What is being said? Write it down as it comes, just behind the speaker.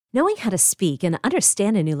Knowing how to speak and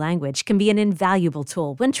understand a new language can be an invaluable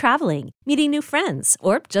tool when traveling, meeting new friends,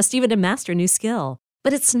 or just even to master a new skill.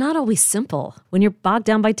 But it's not always simple when you're bogged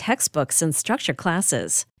down by textbooks and structured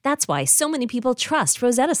classes. That's why so many people trust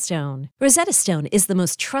Rosetta Stone. Rosetta Stone is the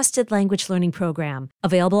most trusted language learning program,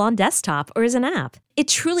 available on desktop or as an app. It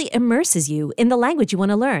truly immerses you in the language you want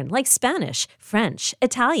to learn, like Spanish, French,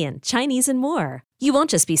 Italian, Chinese, and more. You won't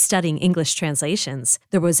just be studying English translations.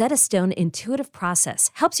 The Rosetta Stone intuitive process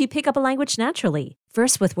helps you pick up a language naturally,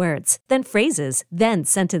 first with words, then phrases, then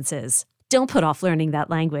sentences. Don't put off learning that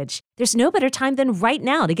language. There's no better time than right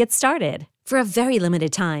now to get started. For a very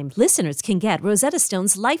limited time, listeners can get Rosetta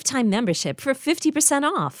Stone's lifetime membership for 50%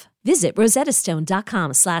 off. Visit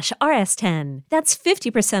rosettastone.com/rs10. That's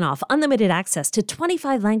 50% off unlimited access to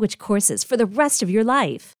 25 language courses for the rest of your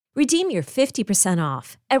life. Redeem your 50%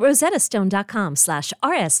 off at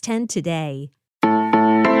rosettastone.com/rs10 today.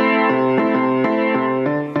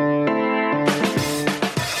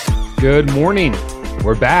 Good morning.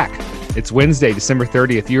 We're back. It's Wednesday, December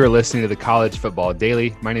 30th. You are listening to the College Football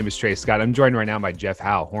Daily. My name is Trey Scott. I'm joined right now by Jeff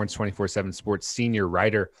Howe, Horns 24/7 Sports senior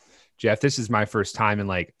writer. Jeff, this is my first time in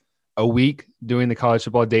like a week doing the College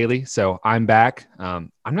Football Daily, so I'm back.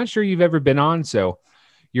 I'm not sure you've ever been on, so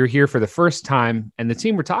you're here for the first time, and the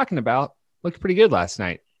team we're talking about looked pretty good last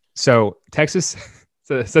night. So Texas,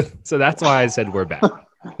 so that's why I said we're back.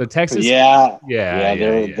 So Texas, they're I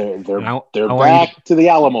back to the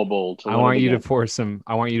Alamo Bowl. I want you to pour some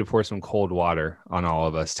cold water on all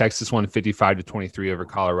of us. Texas won 55-23 over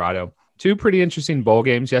Colorado. Two pretty interesting bowl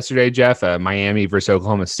games yesterday, Jeff. Miami versus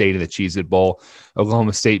Oklahoma State in the Cheez-It Bowl.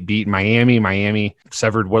 Oklahoma State beat Miami. Miami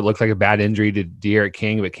suffered what looked like a bad injury to De'Aaron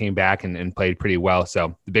King, but came back and played pretty well.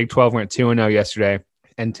 So the Big 12 went 2-0 yesterday,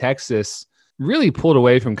 and Texas really pulled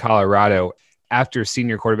away from Colorado after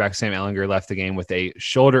senior quarterback Sam Ehlinger left the game with a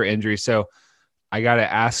shoulder injury. So I got to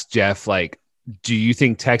ask Jeff, do you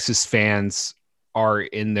think Texas fans are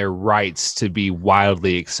in their rights to be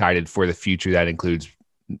wildly excited for the future that includes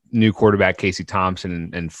new quarterback Casey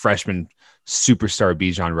Thompson and freshman superstar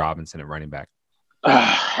Bijan Robinson at running back?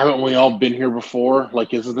 Haven't we all been here before?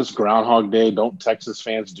 Isn't this Groundhog Day? Don't Texas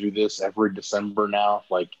fans do this every December now?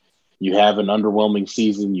 You have an underwhelming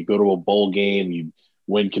season, you go to a bowl game, you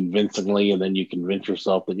win convincingly, and then you convince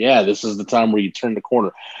yourself that, this is the time where you turn the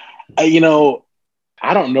corner. I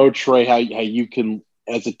don't know, Trey, how you can,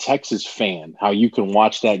 as a Texas fan, how you can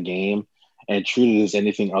watch that game and treat it as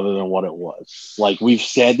anything other than what it was. We've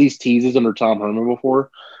said these teases under Tom Herman before,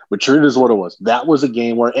 but treat it as what it was. That was a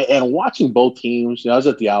game where, and watching both teams, I was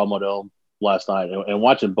at the Alamo Dome last night and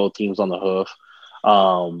watching both teams on the hoof.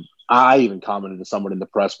 I even commented to someone in the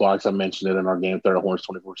press box. I mentioned it in our game there at Horns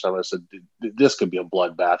 24/7. I said, this could be a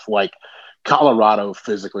bloodbath. Colorado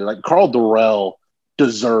physically, Carl Durrell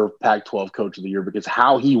deserved Pac-12 Coach of the Year because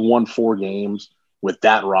how he won 4 games with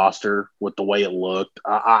that roster, with the way it looked,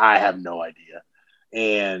 I have no idea.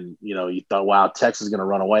 And, you thought, wow, Texas is going to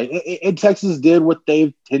run away. And Texas did what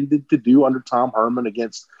they've tended to do under Tom Herman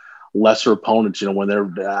against lesser opponents. When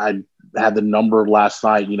I had the number last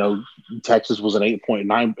night, Texas was an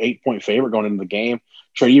 8-point favorite going into the game.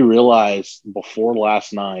 Trey, you realize before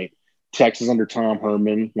last night, Texas under Tom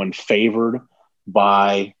Herman, when favored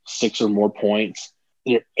by 6 or more points,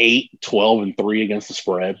 they're 8-12-3 against the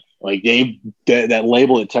spread. That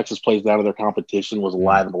label that Texas plays out of their competition was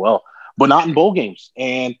alive and well, but not in bowl games.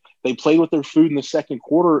 And they played with their food in the second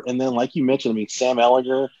quarter. And then, like you mentioned, Sam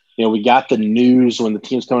Ehlinger, we got the news when the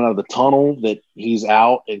team's coming out of the tunnel that he's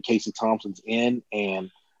out and Casey Thompson's in.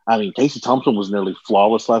 And Casey Thompson was nearly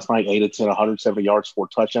flawless last night, 8 of 10, 170 yards, 4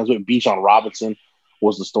 touchdowns. But Bijan Robinson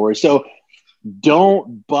was the story. So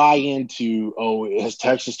don't buy into, has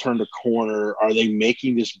Texas turned a corner? Are they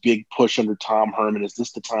making this big push under Tom Herman? Is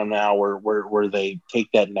this the time now where they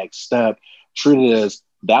take that next step? Treat it as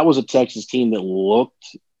that was a Texas team that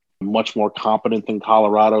looked much more competent than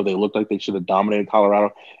Colorado. They looked like they should have dominated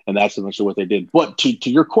Colorado, and that's essentially what they did. But to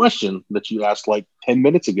your question that you asked 10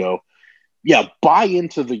 minutes ago, buy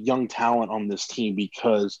into the young talent on this team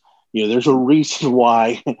because there's a reason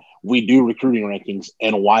why we do recruiting rankings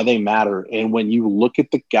and why they matter. And when you look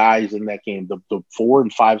at the guys in that game, the 4-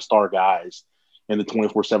 and 5-star guys in the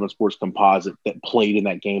 24/7 Sports composite that played in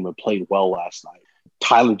that game and played well last night.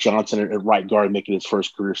 Tyler Johnson at right guard making his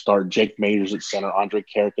first career start. Jake Majors at center. Andre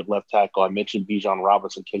Carrick at left tackle. I mentioned Bijan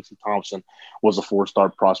Robinson. Casey Thompson was a 4-star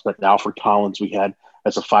prospect. Alfred Collins we had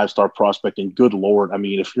as a 5-star prospect. And good Lord,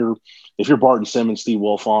 if you're Barton Simmons, Steve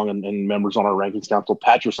Wilfong, and members on our rankings council,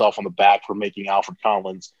 pat yourself on the back for making Alfred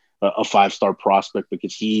Collins a 5-star prospect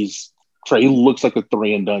because he looks like a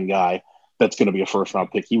 3-and-done guy that's going to be a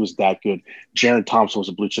first-round pick. He was that good. Jaron Thompson was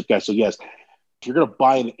a blue chip guy. So, yes, if you're going to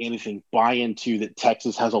buy into anything, buy into that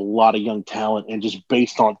Texas has a lot of young talent, and just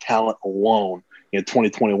based on talent alone in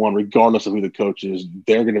 2021, regardless of who the coach is,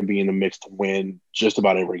 they're going to be in the mix to win just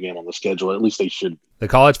about every game on the schedule. At least they should. The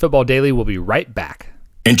College Football Daily will be right back.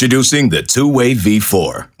 Introducing the two-way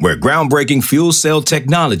V4, where groundbreaking fuel cell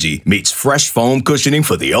technology meets fresh foam cushioning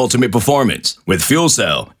for the ultimate performance. With fuel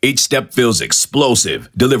cell, each step feels explosive,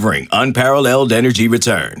 delivering unparalleled energy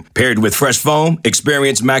return. Paired with fresh foam,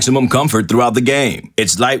 experience maximum comfort throughout the game.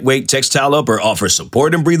 Its lightweight textile upper offers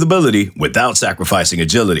support and breathability without sacrificing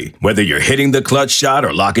agility. Whether you're hitting the clutch shot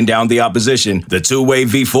or locking down the opposition, the two-way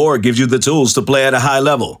V4 gives you the tools to play at a high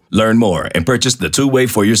level. Learn more and purchase the two-way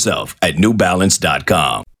for yourself at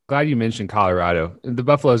newbalance.com. Glad you mentioned Colorado. The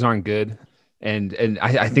Buffaloes aren't good, and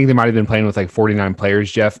I think they might have been playing with like 49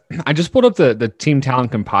 players, Jeff. I just pulled up the team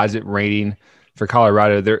talent composite rating for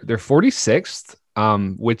Colorado. They're 46th,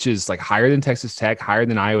 which is like higher than Texas Tech, higher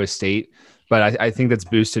than Iowa State, but I think that's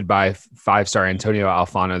boosted by five-star Antonio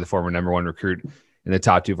Alfano, the former number one recruit in the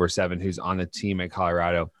top 247, who's on the team at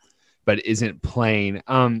Colorado, but isn't playing.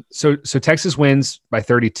 So Texas wins by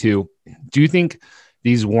 32. Do you think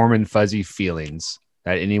these warm and fuzzy feelings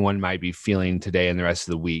that anyone might be feeling today and the rest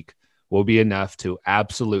of the week will be enough to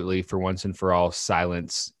absolutely, for once and for all,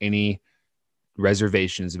 silence any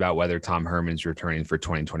reservations about whether Tom Herman's returning for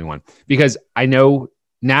 2021? Because I know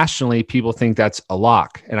nationally people think that's a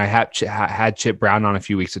lock, and I had Chip Brown on a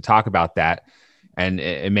few weeks to talk about that, and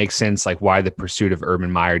it makes sense like why the pursuit of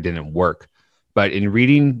Urban Meyer didn't work. But in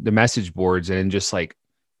reading the message boards and just like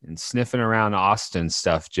and sniffing around Austin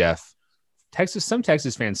stuff, Jeff, some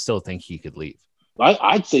Texas fans still think he could leave.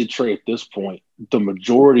 I'd say, Trey, at this point, the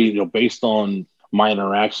majority, based on my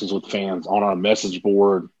interactions with fans on our message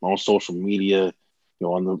board, on social media,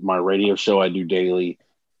 on my radio show I do daily,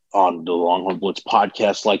 on the Longhorn Blitz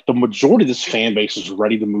podcast, like the majority of this fan base is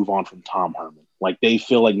ready to move on from Tom Herman. Like they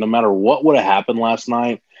feel like no matter what would have happened last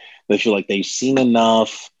night, they feel like they've seen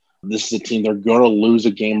enough. This is a team, they're going to lose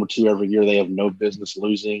a game or two every year. They have no business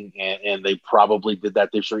losing, and they probably did that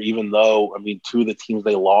this year, even though, two of the teams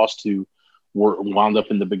they lost to wound up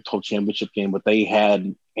in the Big 12 championship game, but they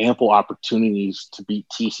had ample opportunities to beat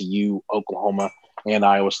TCU, Oklahoma, and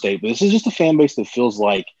Iowa State. But this is just a fan base that feels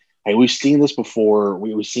like, hey, we've seen this before.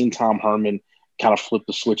 We've seen Tom Herman kind of flip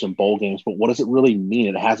the switch in bowl games, but what does it really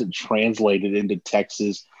mean? It hasn't translated into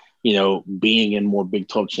Texas, being in more Big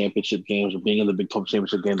 12 championship games or being in the Big 12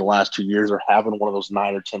 championship game the last 2 years or having one of those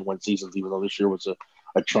 9 or 10 win seasons, even though this year was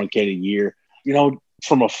a truncated year.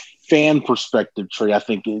 From a fan perspective, Trey, I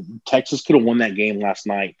think Texas could have won that game last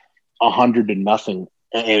night 100-0,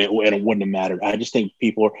 and it wouldn't have mattered. I just think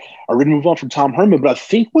people are ready to move on from Tom Herman. But I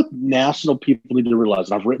think what national people need to realize,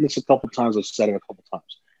 and I've written this a couple of times, I've said it a couple of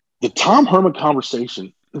times, the Tom Herman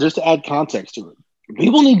conversation, just to add context to it,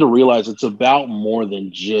 people need to realize it's about more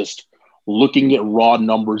than just looking at raw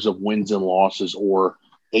numbers of wins and losses or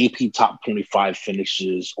AP top 25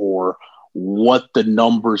 finishes or what the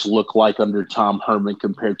numbers look like under Tom Herman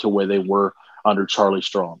compared to where they were under Charlie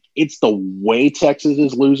Strong. It's the way Texas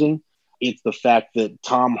is losing. It's the fact that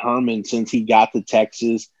Tom Herman, since he got to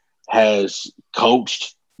Texas, has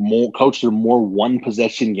coached their more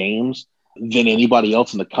one-possession games than anybody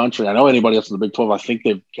else in the country. I know anybody else in the Big 12, I think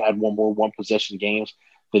they've had more one-possession games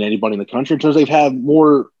than anybody in the country. In terms, they've had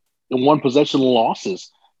more one-possession losses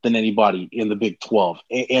than anybody in the Big 12.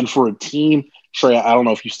 And for a team, Trey, I don't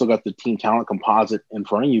know if you still got the team talent composite in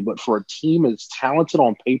front of you, but for a team as talented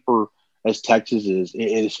on paper as Texas is,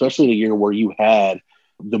 and especially in a year where you had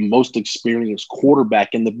the most experienced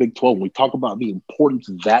quarterback in the Big 12, when we talk about the importance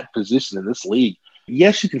of that position in this league,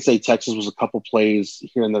 yes, you can say Texas was a couple plays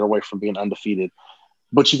here and there away from being undefeated,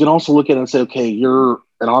 but you can also look at it and say, okay, you're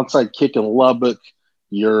an onside kick in Lubbock,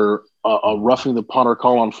 you're a roughing the punter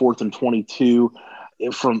call on 4th and 22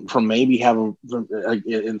 from maybe having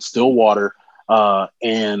in Stillwater,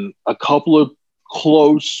 and a couple of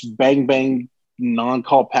close bang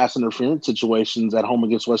non-call pass interference situations at home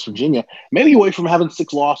against West Virginia, maybe away from having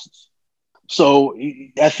 6 losses. So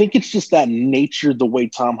I think it's just that nature, the way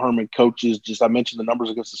Tom Herman coaches. Just I mentioned the numbers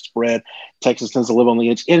against the spread. Texas tends to live on the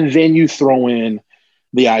edge. And then you throw in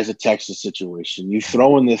the eyes of Texas situation. You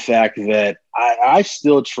throw in the fact that I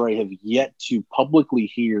still, Trey, have yet to publicly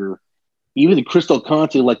hear even the Crystal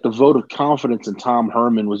Conte, like the vote of confidence in Tom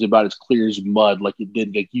Herman was about as clear as mud. Like it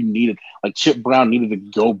did, like Chip Brown needed to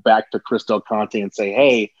go back to Crystal Conte and say,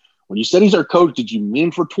 hey, when you said he's our coach, did you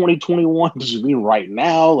mean for 2021? Did you mean right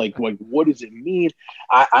now? Like what does it mean?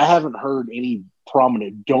 I haven't heard any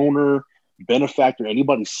prominent donor, benefactor,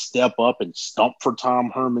 anybody step up and stump for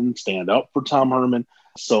Tom Herman, stand up for Tom Herman.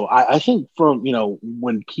 So I think from,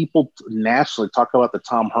 when people nationally talk about have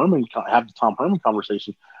the Tom Herman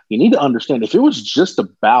conversation, you need to understand if it was just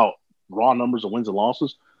about raw numbers of wins and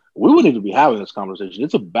losses, we wouldn't even be having this conversation.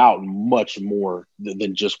 It's about much more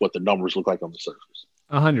than just what the numbers look like on the surface.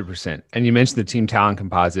 100%. And you mentioned the team talent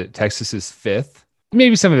composite. Texas is fifth.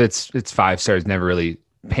 Maybe some of it's 5 stars never really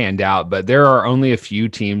panned out, but there are only a few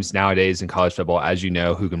teams nowadays in college football, as you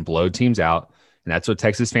know, who can blow teams out. And that's what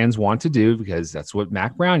Texas fans want to do because that's what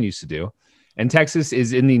Mac Brown used to do. And Texas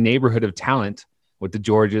is in the neighborhood of talent with the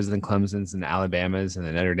Georgias and Clemsons and the Alabamas and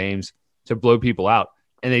the Notre Dames to blow people out.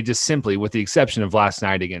 And they just simply, with the exception of last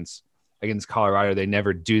night against Colorado, they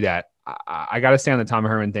never do that. I got to stay on the Tom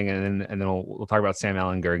Herman thing, and then we'll talk about Sam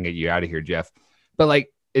Ehlinger and get you out of here, Jeff. But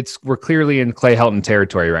we're clearly in Clay Helton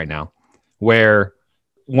territory right now, where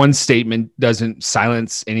one statement doesn't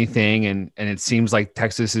silence anything, and it seems like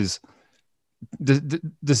Texas is.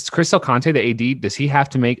 Does Chris Del Conte, the AD, does he have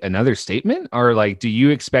to make another statement, or do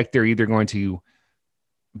you expect they're either going to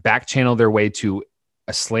back channel their way to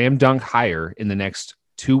a slam dunk hire in the next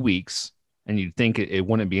 2 weeks, and you'd think it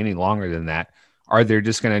wouldn't be any longer than that? Are they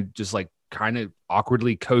just going to just kind of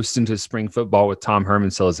awkwardly coast into spring football with Tom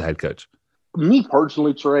Herman still as the head coach? Me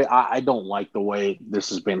personally, Trey, I don't like the way this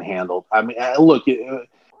has been handled. I mean, look,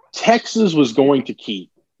 Texas was going to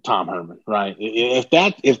keep Tom Herman, right?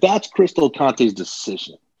 If that's Chris Del Conte's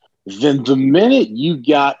decision, then the minute you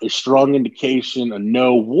got a strong indication, a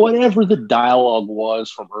no, whatever the dialogue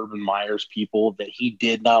was from Urban Meyer's people, that he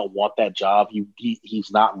did not want that job,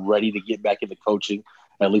 he's not ready to get back into coaching,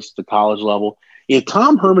 at least at the college level. If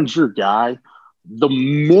Tom Herman's your guy, the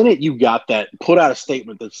minute you got that, put out a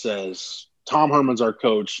statement that says Tom Herman's our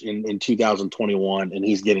coach in 2021 and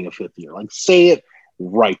he's getting a fifth year. Say it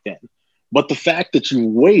right then. But the fact that you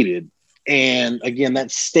waited, and again,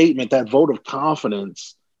 that statement, that vote of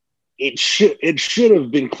confidence, it should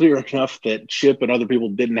have been clear enough that Chip and other people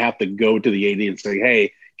didn't have to go to the AD and say,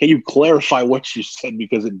 hey, can you clarify what you said,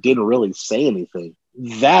 because it didn't really say anything.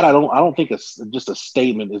 That I don't think just a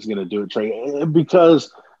statement is going to do it, Trey.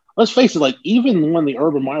 Because let's face it, even when the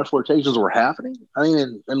Urban Meyer flirtations were happening, I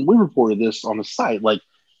mean, and we reported this on the site,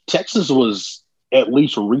 Texas was at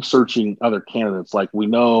least researching other candidates. We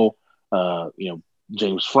know,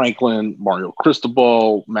 James Franklin, Mario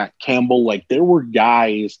Cristobal, Matt Campbell. There were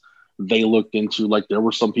guys they looked into. There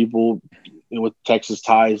were some people with Texas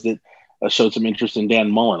ties that showed some interest in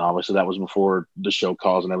Dan Mullen. Obviously, that was before the show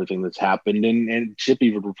cause and everything that's happened. And Chip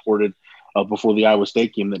even reported before the Iowa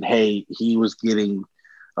State game that, hey, he was getting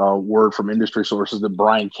word from industry sources that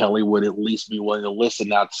Brian Kelly would at least be willing to listen.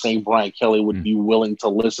 Now, same Brian Kelly would be willing to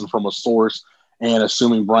listen from a source. And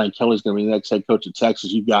assuming Brian Kelly's going to be the next head coach of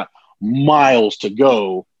Texas, you've got miles to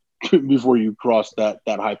go before you cross that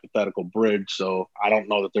hypothetical bridge. So I don't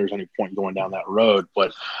know that there's any point going down that road.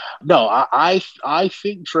 But no, I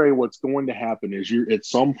think, Trey, what's going to happen is you're at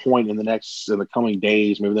some point in the coming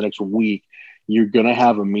days, maybe the next week, you're going to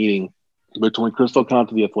have a meeting between Chris Del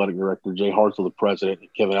Conte, the athletic director, Jay Hartzell, the president, and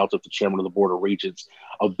Kevin Eltiff, the chairman of the board of regents,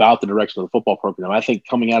 about the direction of the football program. I think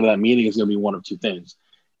coming out of that meeting is going to be one of two things.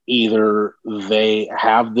 Either they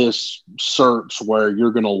have this search where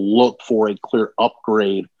you're going to look for a clear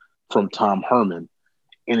upgrade from Tom Herman.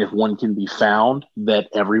 And if one can be found, that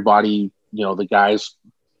everybody, the guys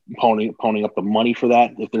ponying up the money for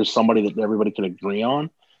that, if there's somebody that everybody can agree on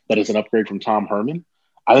that is an upgrade from Tom Herman,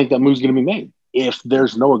 I think that move's going to be made. If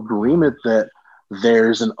there's no agreement that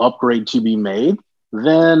there's an upgrade to be made,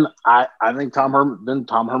 then I think Tom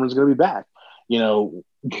Herman's going to be back.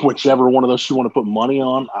 Whichever one of those you want to put money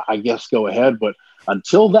on, I guess go ahead. But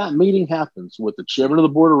until that meeting happens with the chairman of the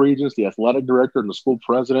board of regents, the athletic director, and the school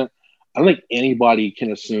president, I don't think anybody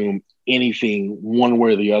can assume anything one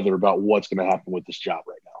way or the other about what's going to happen with this job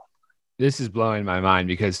right now. This is blowing my mind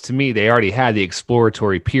because to me, they already had the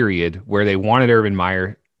exploratory period where they wanted Urban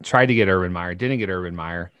Meyer, tried to get Urban Meyer, didn't get Urban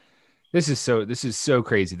Meyer. This is so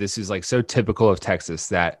crazy. This is so typical of Texas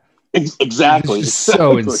that exactly. This is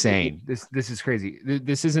so insane. This is crazy.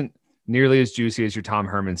 This isn't nearly as juicy as your Tom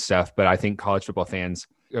Herman stuff, but I think college football fans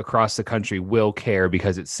across the country will care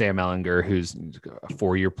because it's Sam Ehlinger, who's a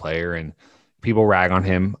 4-year player, and people rag on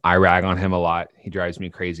him. I rag on him a lot. He drives me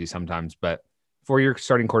crazy sometimes, but 4-year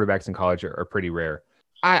starting quarterbacks in college are pretty rare.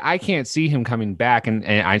 I can't see him coming back.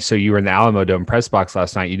 And so you were in the Alamo Dome press box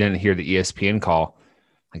last night. You didn't hear the ESPN call.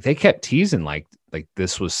 They kept teasing like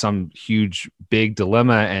this was some huge, big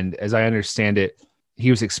dilemma. And as I understand it,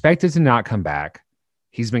 he was expected to not come back.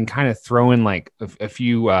 He's been kind of throwing a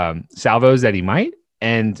few salvos that he might.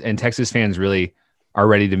 And Texas fans really are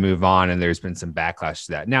ready to move on. And there's been some backlash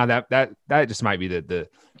to that. Now that just might be the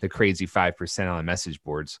crazy 5% on the message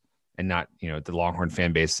boards. and not, the Longhorn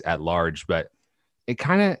fan base at large. But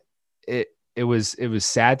it was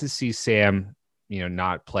sad to see Sam,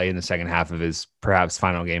 not play in the second half of his perhaps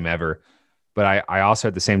final game ever. But I also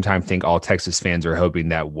at the same time think all Texas fans are hoping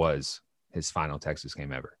that was his final Texas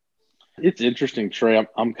game ever. It's interesting, Trey.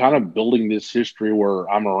 I'm kind of building this history where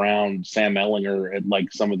I'm around Sam Ehlinger at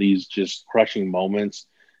like some of these just crushing moments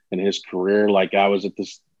in his career. Like I was at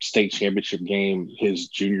this state championship game his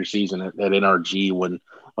junior season at NRG when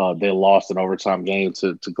they lost an overtime game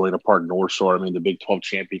to Galena Park North Shore. I mean, the Big 12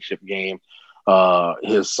 championship game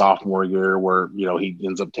his sophomore year where, he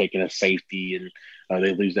ends up taking a safety and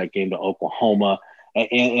they lose that game to Oklahoma.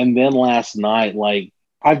 And then last night, like,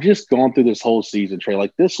 I've just gone through this whole season, Trey.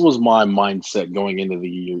 Like, this was my mindset going into the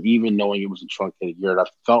year, even knowing it was a truncated year. And I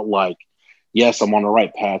felt like, yes, I'm on the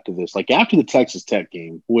right path to this. Like, after the Texas Tech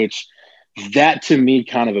game, which that to me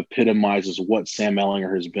kind of epitomizes what Sam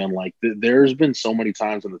Ehlinger has been like. There's been so many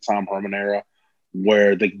times in the Tom Herman era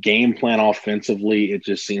where the game plan offensively, it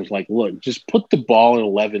just seems like, look, just put the ball in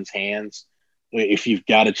 11's hands if you've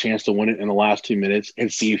got a chance to win it in the last 2 minutes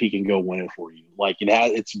and see if he can go win it for you. Like,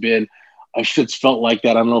 it's felt like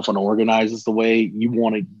that. I don't know if unorganized is the way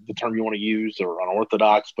the term you want to use, or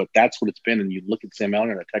unorthodox, but that's what it's been. And you look at Sam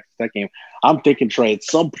Ehlinger in the Texas Tech game, I'm thinking, Trey, at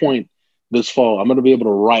some point this fall, I'm going to be able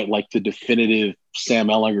to write like the definitive Sam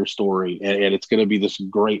Ehlinger story, and it's going to be this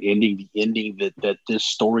great ending, the ending that this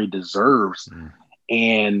story deserves.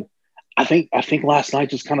 And I think last night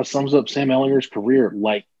just kind of sums up Sam Ehlinger's career.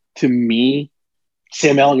 Like, to me,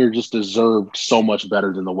 Sam Ehlinger just deserved so much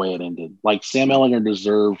better than the way it ended. Like, Sam Ehlinger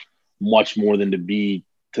deserved much more than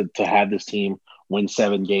to have this team win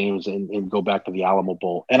 7 games and go back to the Alamo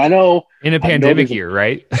Bowl. And I know in a pandemic year,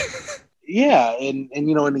 right? Yeah. And in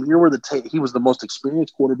the year where he was the most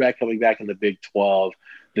experienced quarterback coming back in the Big 12,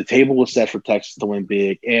 the table was set for Texas to win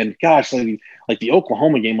big. And gosh, like the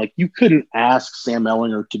Oklahoma game, like, you couldn't ask Sam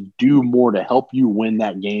Ehlinger to do more to help you win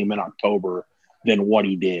that game in October than what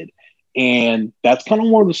he did. And that's kind of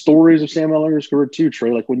one of the stories of Sam Ehlinger's career too,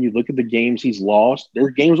 Trey. Like, when you look at the games he's lost, there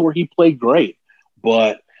are games where he played great,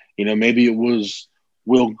 but maybe it was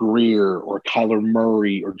Will Grier or Kyler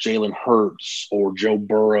Murray or Jalen Hurts or Joe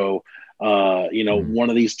Burrow, one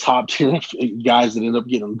of these top tier guys that end up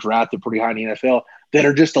getting drafted pretty high in the NFL that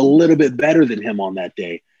are just a little bit better than him on that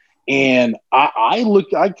day. And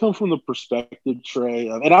I come from the perspective, Trey,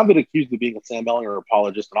 and I've been accused of being a Sam Ehlinger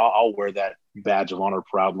apologist, and I'll wear that badge of honor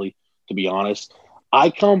proudly. To be honest, I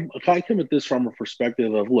come at this from a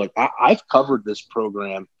perspective of, look, I've covered this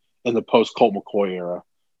program in the post Colt McCoy era,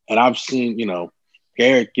 and I've seen,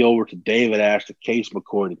 Garrett Gilbert to David Ash to Case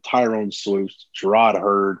McCoy to Tyrone Swift, Gerard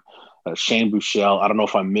Hurd, Shane Buechele. I don't know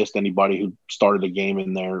if I missed anybody who started a game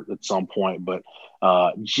in there at some point, but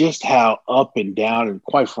just how up and down, and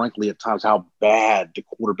quite frankly, at times, how bad the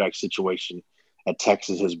quarterback situation at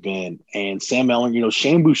Texas has been. And Sam Ehlinger,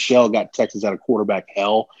 Shane Buechele got Texas out of quarterback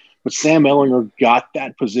hell. But Sam Ehlinger got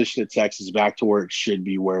that position at Texas back to where it should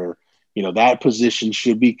be, where, that position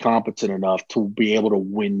should be competent enough to be able to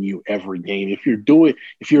win you every game. If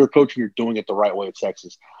you're a coach and you're doing it the right way at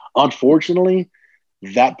Texas. Unfortunately,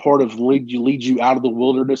 that part of leads you out of the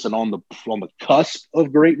wilderness and on the cusp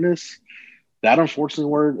of greatness. That,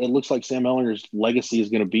 unfortunately, where it looks like Sam Ehlinger's legacy is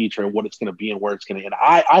going to be, Trey, what it's going to be and where it's going to end.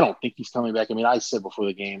 I don't think he's coming back. I mean, I said before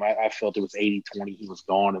the game, I felt it was 80-20. He was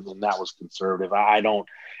gone, and then that was conservative.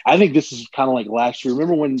 I think this is kind of like last year.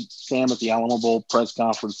 Remember when Sam at the Alamo Bowl press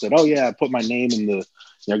conference said, "Oh, yeah, I put my name in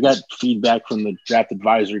I got feedback from the draft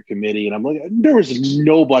advisory committee." And I'm like, there was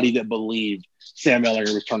nobody that believed Sam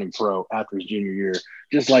Ehlinger was turning pro after his junior year.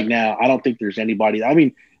 Just like now, I don't think there's anybody. I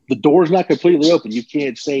mean, the door's not completely open. You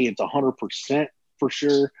can't say it's 100% for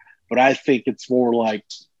sure, but I think it's more like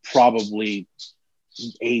probably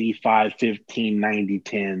 85-15,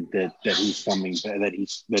 90-10 that he's coming, that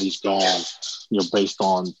he's gone, based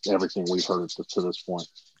on everything we've heard to this point.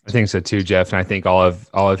 I think so too, Jeff. And I think all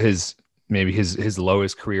of his, maybe his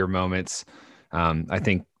lowest career moments, I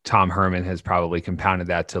think Tom Herman has probably compounded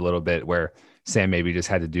that to a little bit where Sam maybe just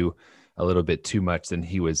had to do a little bit too much than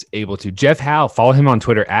he was able to. Jeff Howe, follow him on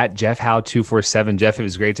Twitter at JeffHowe247. Jeff, it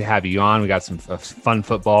was great to have you on. We got some fun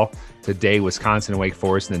football today, Wisconsin and Wake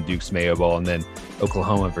Forest, and then Duke's Mayo Bowl, and then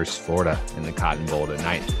Oklahoma versus Florida in the Cotton Bowl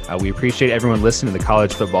tonight. We appreciate everyone listening to the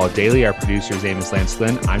College Football Daily. Our producer is Amos Lance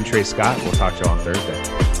Flynn. I'm Trey Scott. We'll talk to you on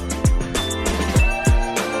Thursday.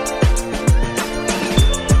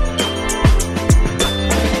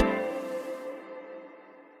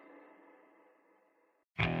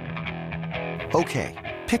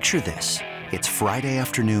 Okay, picture this. It's Friday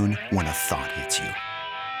afternoon when a thought hits you.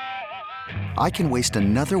 I can waste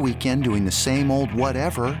another weekend doing the same old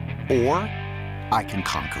whatever, or I can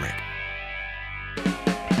conquer it.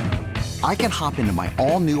 I can hop into my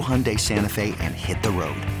all-new Hyundai Santa Fe and hit the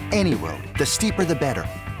road. Any road. The steeper, the better.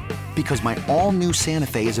 Because my all-new Santa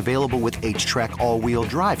Fe is available with H-Track all-wheel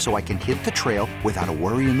drive, so I can hit the trail without a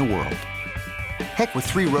worry in the world. Heck, with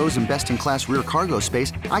 3 rows and best-in-class rear cargo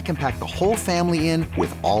space, I can pack the whole family in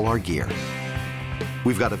with all our gear.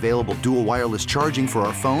 We've got available dual wireless charging for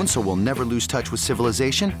our phones, so we'll never lose touch with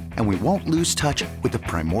civilization, and we won't lose touch with the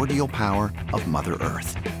primordial power of Mother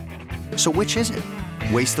Earth. So which is it?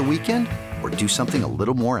 Waste the weekend or do something a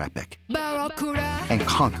little more epic? And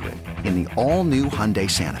conquer it in the all-new Hyundai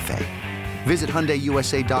Santa Fe. Visit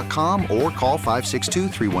HyundaiUSA.com or call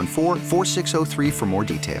 562-314-4603 for more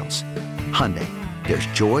details. Hyundai, there's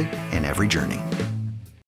joy in every journey.